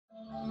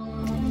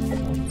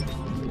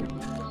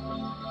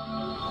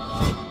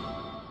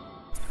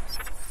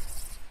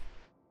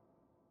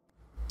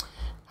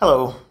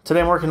Hello,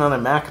 today I'm working on a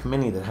Mac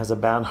Mini that has a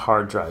bad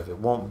hard drive. It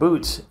won't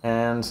boot,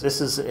 and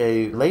this is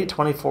a late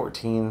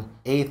 2014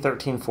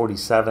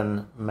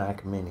 A1347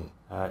 Mac Mini,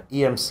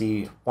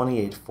 EMC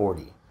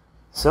 2840.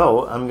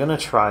 So I'm going to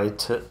try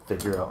to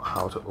figure out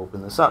how to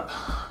open this up.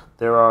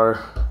 There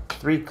are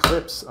 3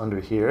 clips under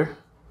here.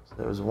 So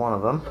there's one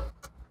of them.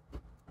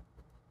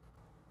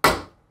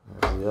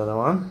 There's the other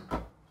one.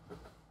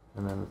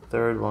 And then the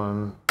third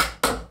one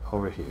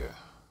over here.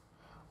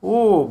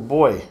 Oh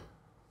boy.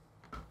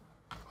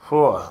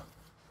 Whoa.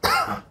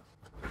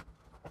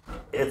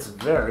 It's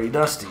very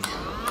dusty.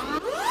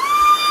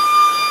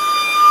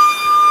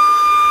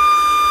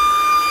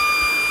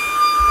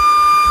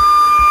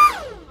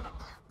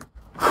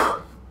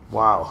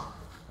 Wow,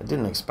 I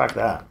didn't expect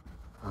that.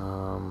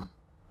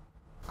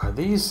 Are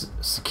these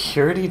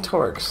security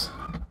Torx?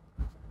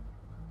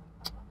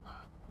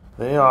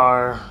 They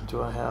are,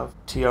 do I have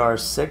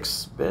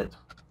TR6 bit?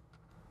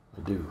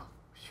 I do.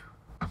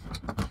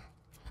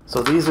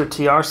 So these are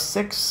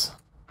TR6.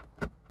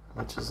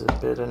 Which is a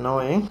bit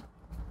annoying,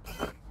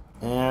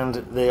 and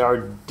they are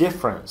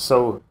different.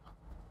 So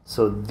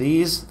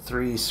these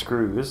 3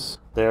 screws,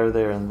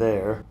 there, and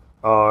there,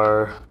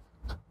 are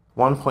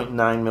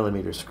 1.9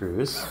 millimeter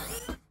screws,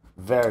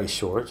 very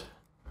short,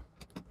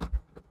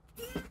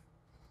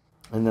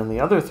 and then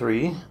the other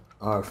 3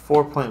 are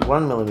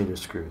 4.1 millimeter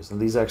screws, and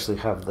these actually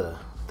have the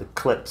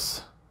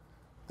clips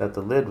that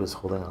the lid was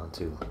holding on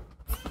to.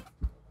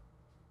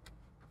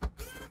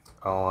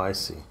 Oh, I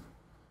see.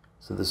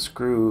 So the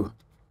screw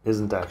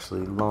isn't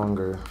actually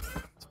longer.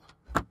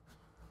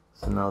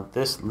 So now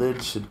this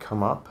lid should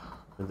come up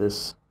with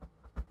this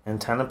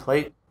antenna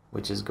plate,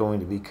 which is going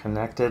to be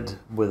connected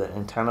with an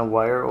antenna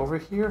wire over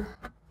here.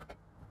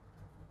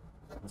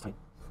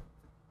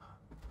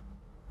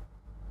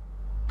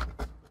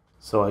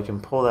 So I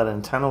can pull that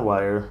antenna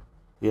wire.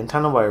 The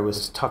antenna wire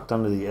was tucked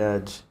under the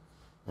edge,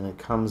 and it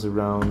comes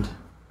around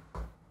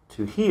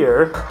to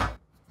here,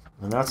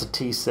 and that's a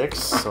T6,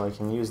 so I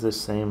can use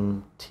this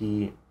same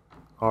TR6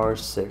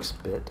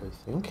 bit, I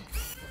think.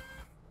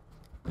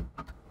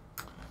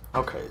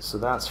 Okay, so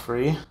that's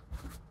free.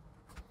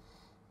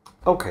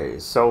 Okay,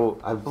 so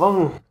I've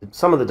blown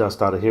some of the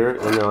dust out of here,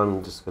 and now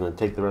I'm just going to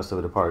take the rest of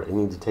it apart. I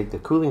need to take the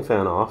cooling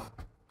fan off.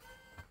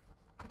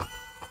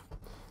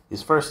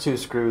 These first 2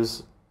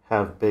 screws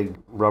have big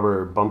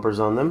rubber bumpers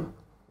on them,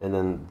 and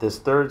then this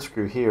 3rd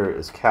screw here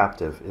is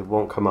captive. It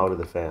won't come out of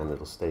the fan,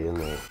 it'll stay in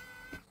there.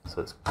 So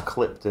it's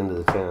clipped into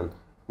the fan.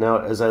 Now,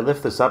 as I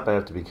lift this up, I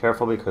have to be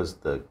careful because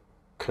the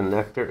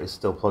connector is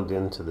still plugged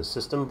into the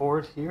system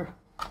board here.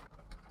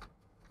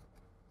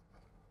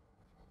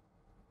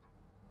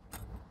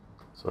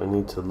 So I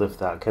need to lift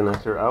that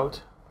connector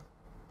out.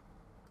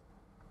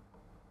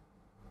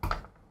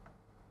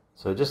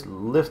 So I just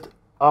lift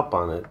up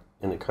on it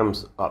and it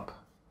comes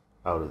up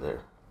out of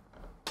there.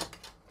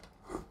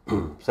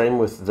 Same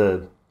with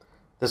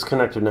this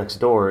connector next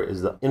door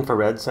is the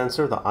infrared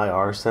sensor, the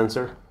IR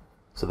sensor,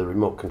 so the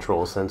remote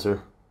control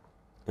sensor.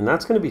 And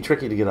that's going to be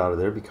tricky to get out of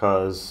there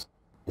because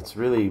it's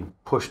really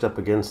pushed up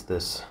against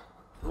this.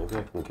 Maybe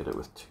I can get it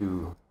with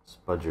 2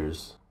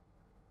 spudgers.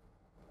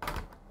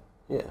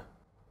 Yeah.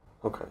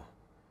 Okay.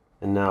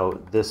 And now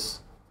this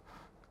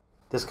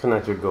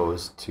connector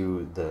goes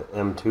to the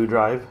M.2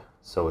 drive,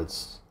 so I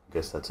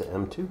guess that's an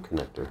M.2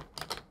 connector.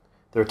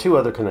 There are 2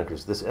 other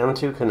connectors. This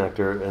M.2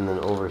 connector, and then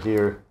over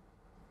here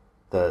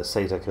the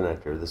SATA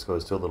connector. This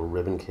goes to a little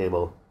ribbon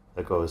cable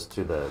that goes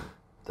to the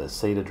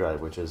SATA drive,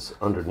 which is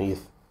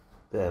underneath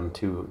the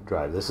M.2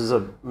 drive. This is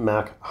a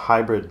Mac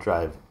hybrid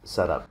drive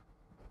setup.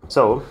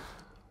 So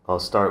I'll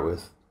start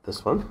with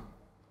this one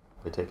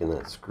by taking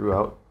that screw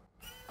out.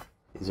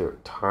 These are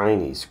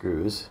tiny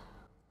screws.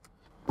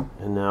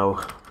 And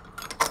now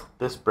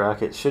this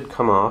bracket should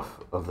come off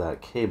of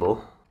that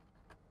cable,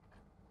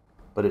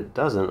 but it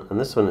doesn't. And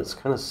this one, it's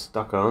kind of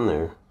stuck on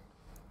there.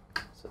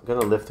 So I'm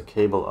going to lift the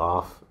cable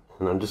off,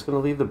 and I'm just going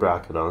to leave the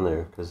bracket on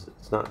there because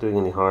it's not doing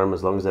any harm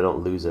as long as I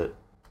don't lose it.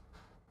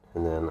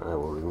 And then I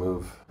will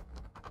remove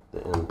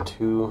the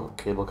M.2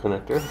 cable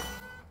connector.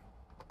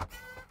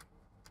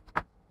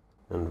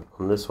 And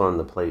on this one,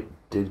 the plate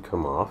did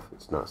come off.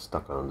 It's not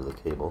stuck onto the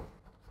cable.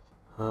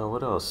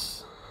 What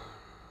else?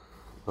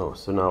 Oh,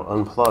 so now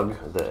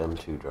unplug the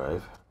M.2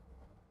 drive.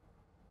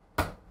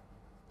 There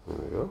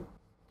we go.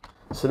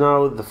 So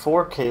now the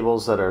 4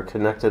 cables that are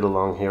connected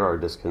along here are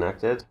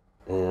disconnected.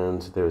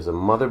 And there's a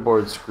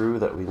motherboard screw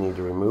that we need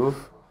to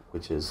remove,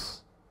 which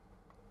is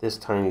this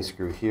tiny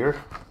screw here.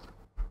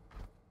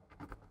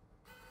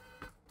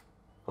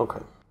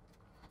 Okay.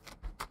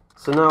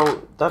 So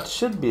now that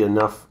should be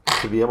enough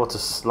to be able to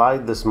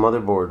slide this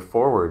motherboard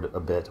forward a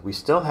bit. We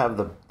still have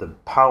the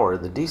power,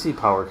 the DC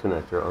power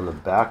connector on the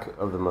back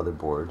of the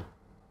motherboard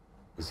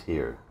is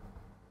here.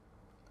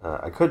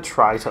 I could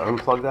try to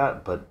unplug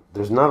that, but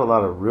there's not a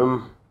lot of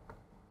room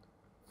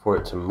for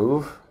it to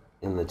move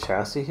in the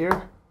chassis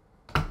here.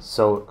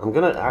 So I'm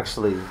going to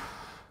actually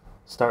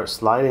start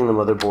sliding the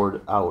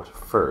motherboard out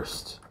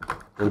first.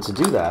 And to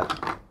do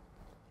that,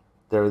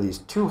 there are these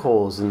two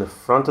holes in the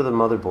front of the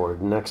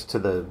motherboard next to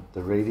the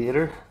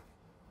radiator.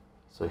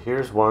 So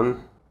here's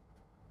one,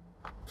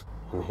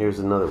 and here's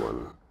another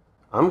one.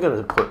 I'm going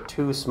to put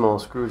 2 small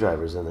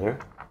screwdrivers in there,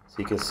 so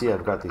you can see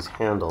I've got these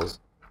handles,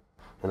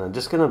 and I'm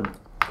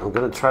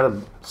gonna try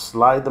to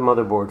slide the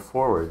motherboard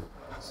forward.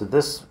 So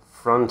this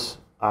front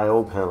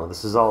I/O panel,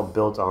 this is all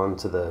built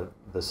onto the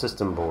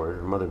system board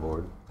or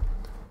motherboard,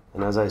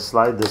 and as I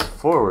slide this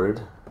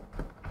forward,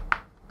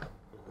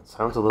 it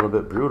sounds a little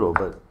bit brutal,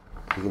 but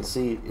you can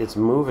see it's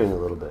moving a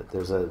little bit.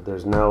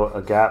 There's now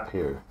a gap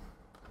here,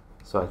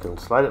 so I can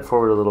slide it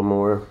forward a little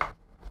more,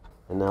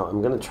 and now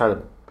I'm gonna try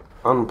to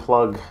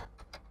unplug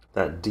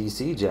that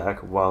DC jack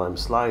while I'm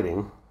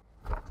sliding.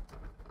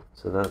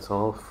 So that's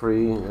all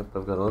free. Yep,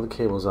 I've got all the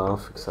cables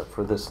off except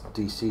for this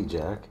DC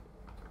jack.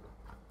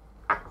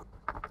 I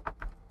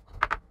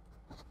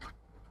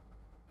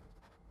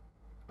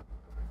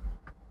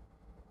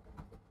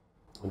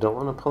don't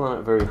want to pull on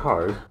it very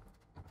hard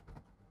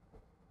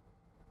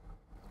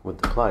with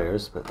the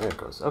pliers, but there it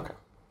goes. Okay.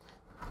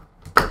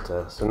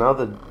 But, so now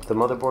the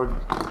motherboard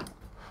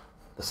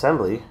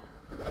assembly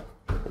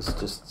is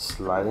just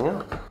sliding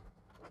out.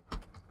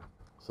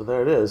 So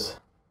there it is.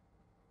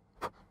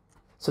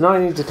 So now I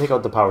need to take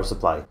out the power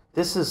supply.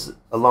 This is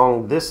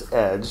along this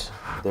edge,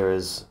 there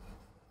is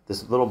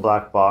this little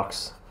black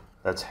box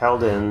that's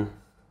held in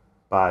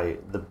by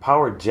the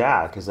power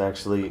jack is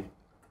actually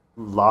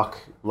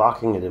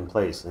locking it in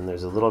place, and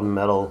there's a little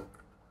metal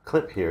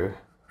clip here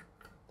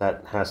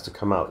that has to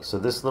come out. So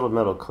this little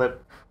metal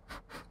clip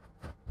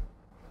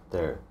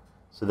there.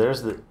 So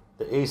there's the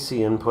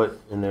AC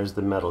input, and there's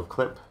the metal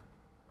clip.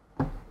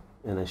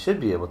 And I should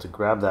be able to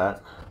grab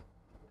that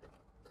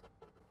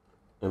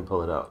and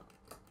pull it out.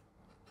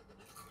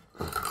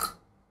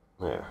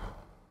 There.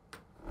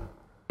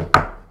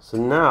 So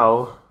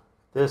now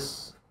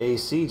this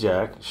AC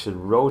jack should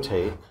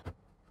rotate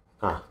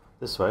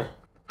this way.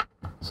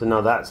 So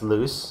now that's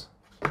loose,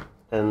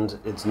 and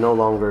it's no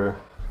longer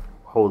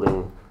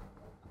holding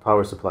the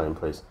power supply in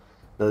place.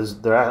 Now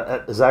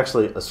there is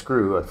actually a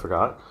screw, I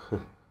forgot,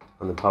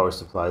 on the power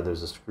supply.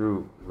 There's a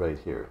screw right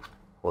here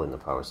holding the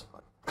power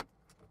supply.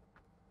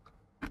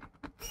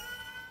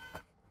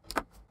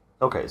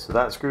 Okay, so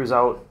that screws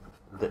out.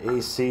 The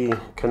AC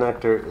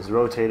connector is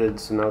rotated,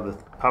 so now the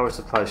power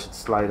supply should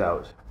slide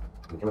out.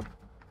 And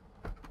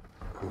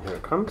here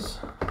it comes.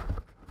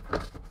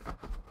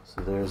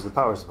 So there's the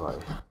power supply.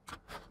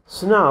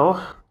 So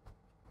now,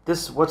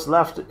 what's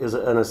left is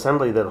an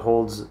assembly that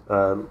holds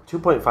a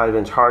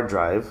 2.5-inch hard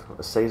drive,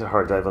 a SATA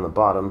hard drive on the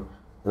bottom,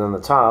 and on the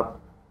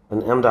top,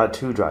 an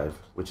M.2 drive,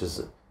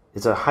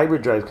 it's a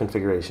hybrid drive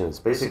configuration. It's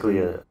basically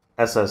a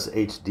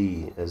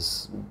SSD,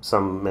 as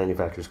some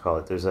manufacturers call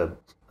it. There's a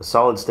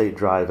solid-state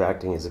drive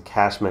acting as a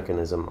cache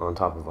mechanism on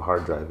top of a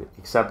hard drive,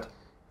 except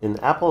in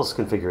Apple's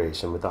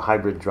configuration with the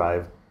hybrid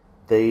drive,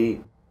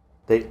 they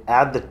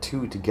add the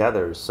two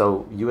together,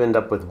 so you end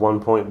up with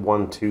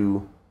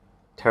 1.12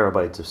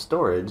 terabytes of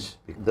storage.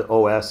 The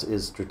OS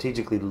is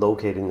strategically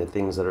locating the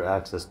things that are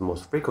accessed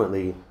most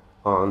frequently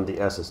on the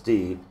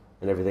SSD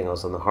and everything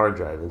else on the hard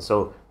drive, and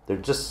so they're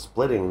just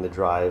splitting the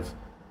drive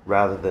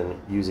rather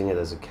than using it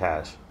as a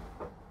cache.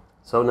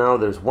 So now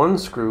there's one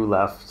screw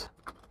left.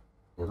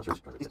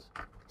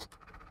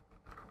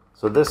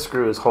 So this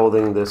screw is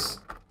holding this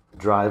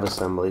drive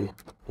assembly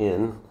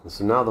in, and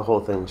so now the whole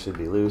thing should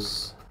be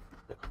loose.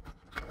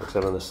 So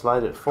I'm going to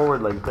slide it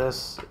forward like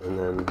this and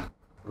then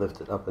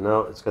lift it up and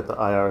out. It's got the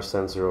IR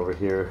sensor over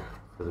here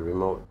for the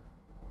remote.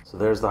 So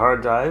there's the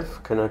hard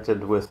drive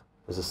connected with,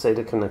 there's a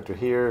SATA connector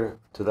here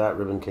to that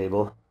ribbon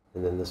cable,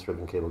 and then this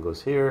ribbon cable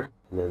goes here,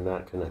 and then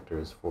that connector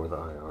is for the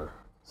IR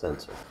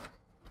sensor.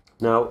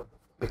 Now,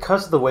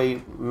 because of the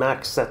way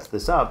Mac sets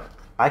this up,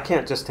 I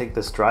can't just take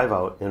this drive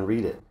out and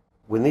read it.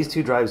 When these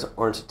two drives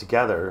aren't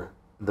together,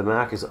 the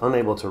Mac is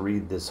unable to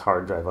read this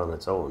hard drive on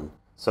its own.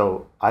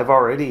 So I've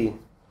already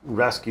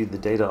rescued the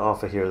data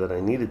off of here that I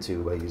needed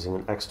to by using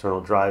an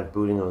external drive,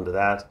 booting onto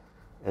that,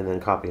 and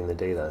then copying the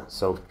data.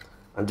 So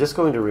I'm just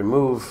going to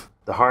remove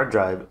the hard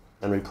drive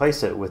and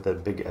replace it with a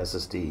big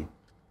SSD.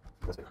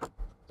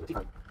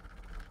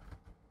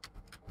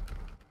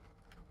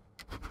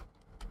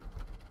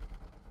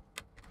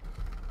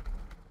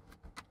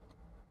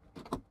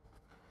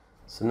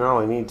 So now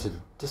I need to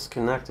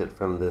disconnect it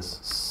from this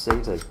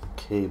SATA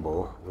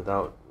cable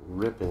without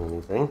ripping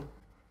anything.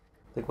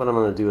 I think what I'm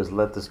going to do is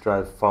let this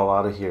drive fall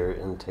out of here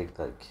and take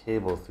that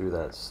cable through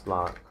that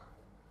slot.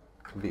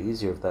 It would be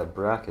easier if that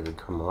bracket had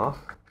come off.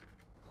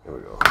 Here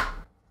we go.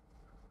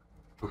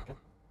 Okay.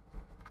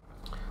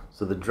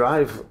 So the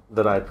drive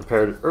that I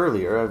prepared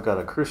earlier, I've got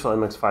a Crucial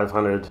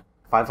MX500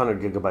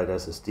 500 gigabyte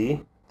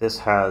SSD. This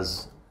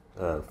has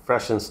a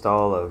fresh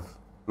install of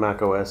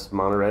macOS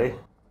Monterey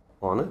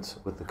on it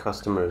with the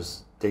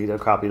customer's data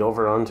copied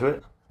over onto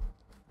it.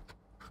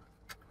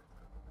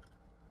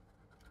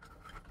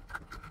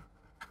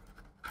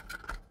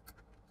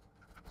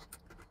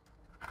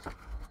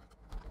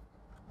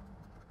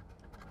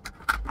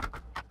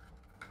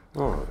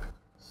 Alright,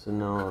 so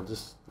now I'll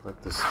just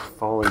let this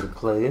fall into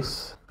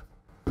place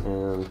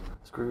and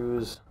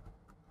screws.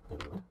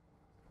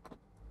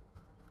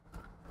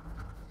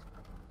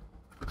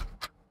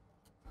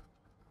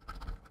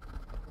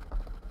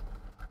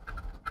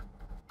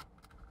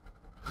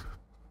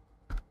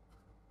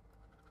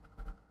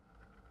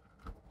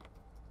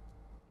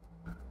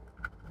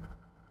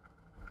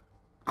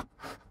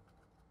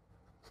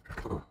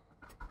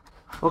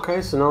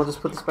 Okay, so now I'll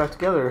just put this back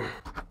together.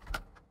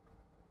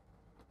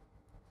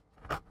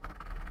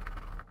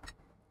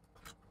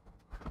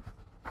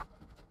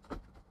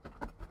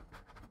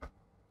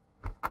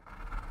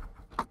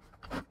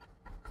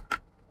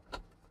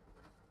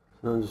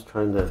 Now I'm just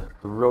trying to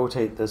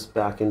rotate this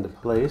back into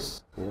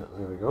place. Yeah,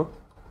 there we go.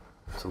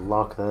 To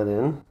lock that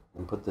in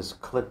and put this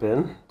clip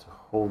in to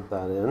hold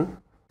that in.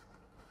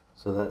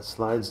 So that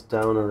slides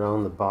down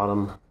around the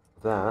bottom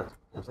of that.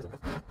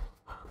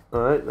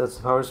 Alright, that's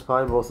the power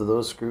supply. Both of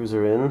those screws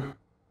are in.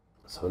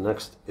 So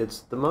next, it's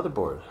the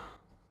motherboard.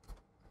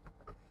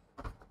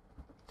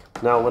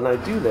 Now when I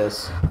do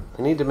this,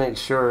 I need to make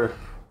sure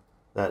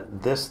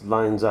that this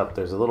lines up.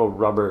 There's a little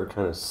rubber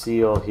kind of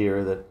seal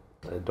here that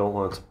I don't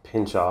want to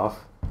pinch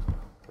off.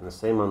 And the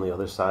same on the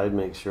other side,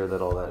 make sure that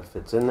all that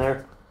fits in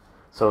there.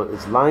 So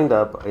it's lined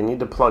up. I need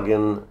to plug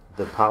in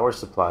the power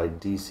supply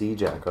DC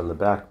jack on the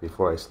back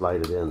before I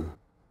slide it in.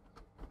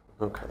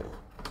 Okay,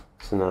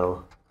 so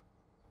now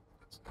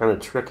it's kind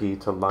of tricky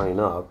to line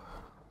up.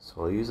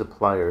 So I'll use the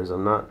pliers.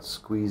 I'm not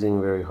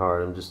squeezing very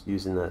hard. I'm just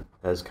using that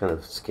as kind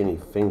of skinny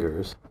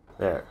fingers.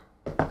 There.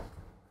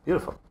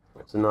 Beautiful.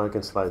 So now I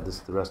can slide this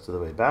the rest of the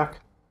way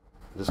back.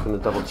 I'm just going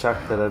to double check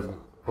that I've...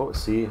 Oh,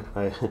 see,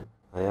 I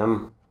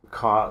am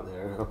caught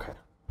there. Okay.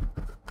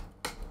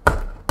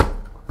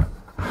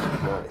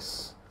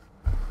 Nice.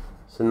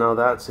 So now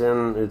that's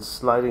in. It's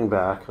sliding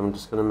back. I'm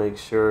just going to make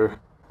sure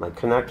my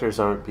connectors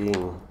aren't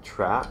being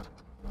trapped.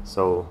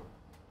 So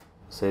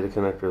SATA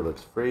connector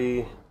looks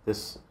free.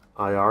 This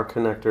IR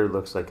connector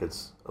looks like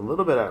it's a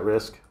little bit at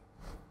risk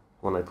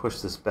when I push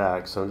this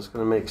back, so I'm just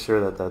going to make sure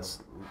that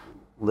that's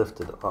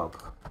lifted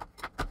up.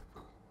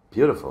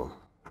 Beautiful.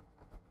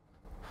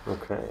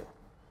 Okay.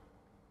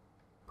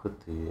 Put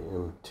the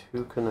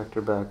M.2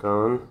 connector back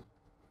on.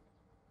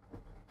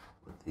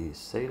 Put the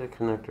SATA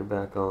connector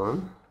back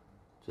on.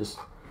 Just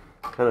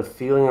kind of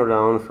feeling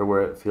around for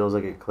where it feels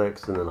like it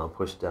clicks, and then I'll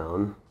push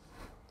down.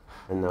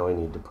 And now I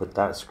need to put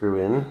that screw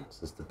in,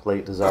 since the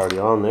plate is already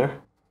on there.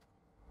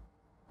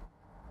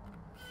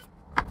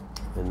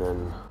 And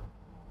then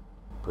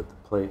put the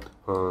plate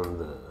on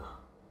the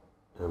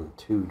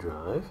M.2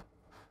 drive.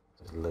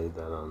 Just lay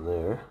that on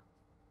there.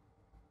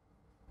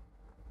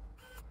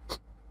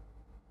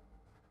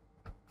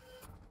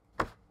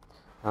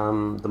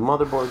 The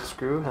motherboard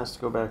screw has to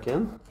go back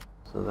in,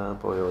 so that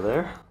boy over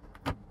there.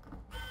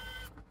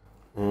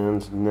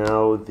 And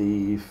now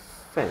the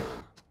fan.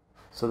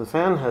 So the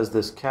fan has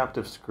this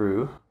captive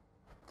screw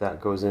that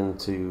goes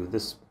into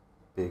this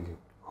big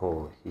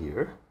hole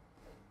here.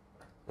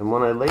 And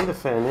when I lay the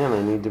fan in,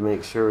 I need to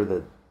make sure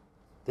that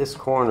this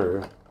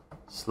corner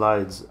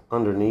slides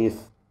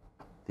underneath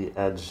the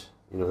edge,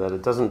 you know, that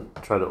it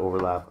doesn't try to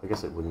overlap. I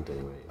guess it wouldn't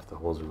anyway if the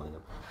holes are lined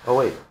up. Oh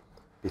wait,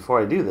 before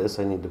I do this,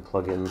 I need to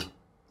plug in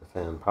the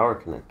fan power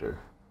connector.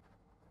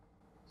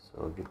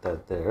 So I'll get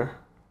that there.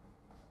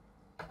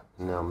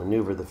 And now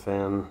maneuver the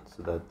fan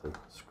so that the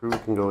screw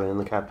can go in,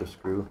 the captive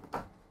screw,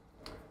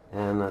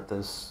 and that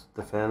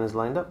the fan is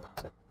lined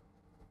up.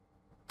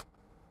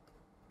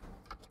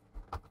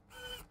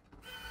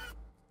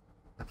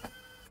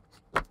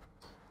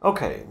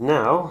 Okay,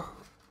 now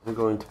I'm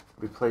going to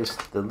replace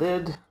the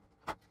lid,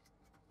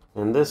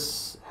 and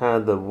this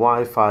had the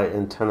Wi-Fi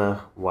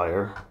antenna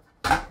wire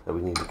that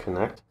we need to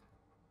connect.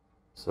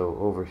 So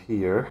over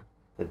here,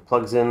 it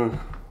plugs into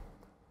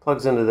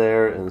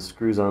there and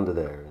screws onto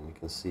there, and you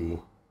can see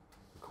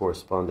the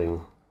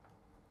corresponding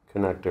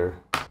connector.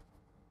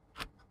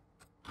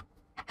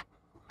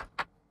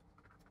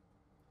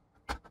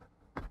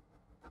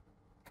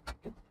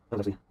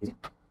 That's actually easy.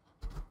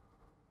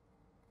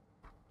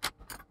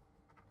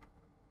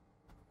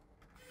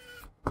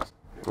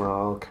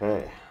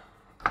 Okay.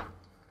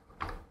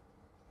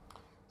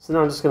 So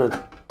now I'm just going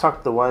to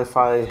tuck the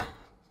Wi-Fi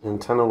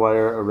antenna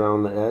wire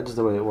around the edge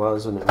the way it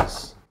was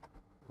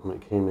when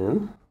it came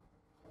in.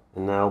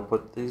 And now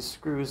put these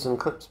screws and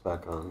clips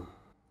back on.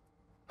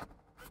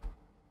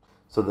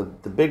 So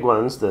the big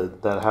ones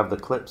that have the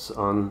clips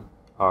on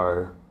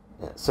are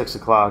at 6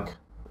 o'clock,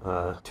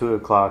 2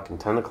 o'clock, and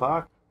 10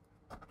 o'clock.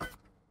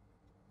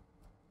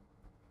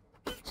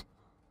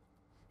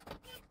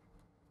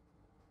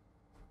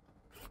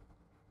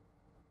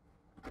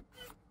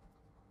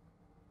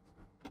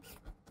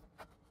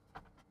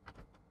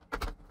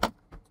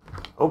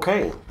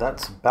 Okay,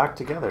 that's back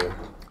together.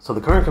 So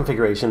the current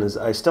configuration is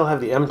I still have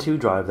the M.2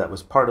 drive that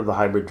was part of the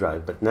hybrid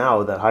drive, but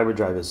now that hybrid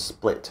drive is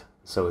split.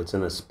 So it's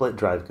in a split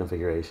drive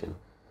configuration,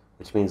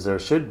 which means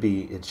it should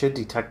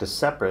detect a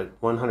separate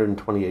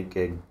 128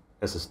 gig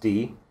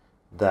SSD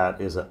that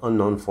is an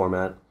unknown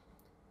format,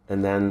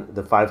 and then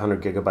the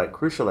 500 gigabyte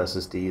crucial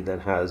SSD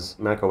that has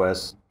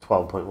macOS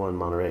 12.1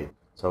 Monterey.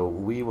 So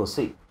we will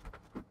see.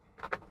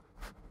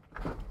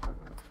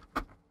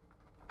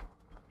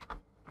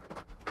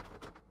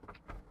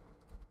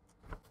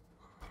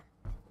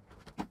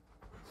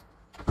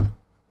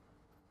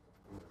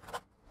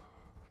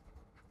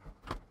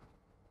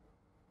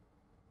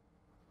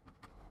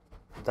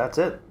 That's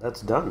it.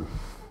 That's done.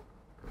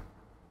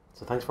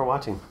 So thanks for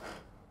watching.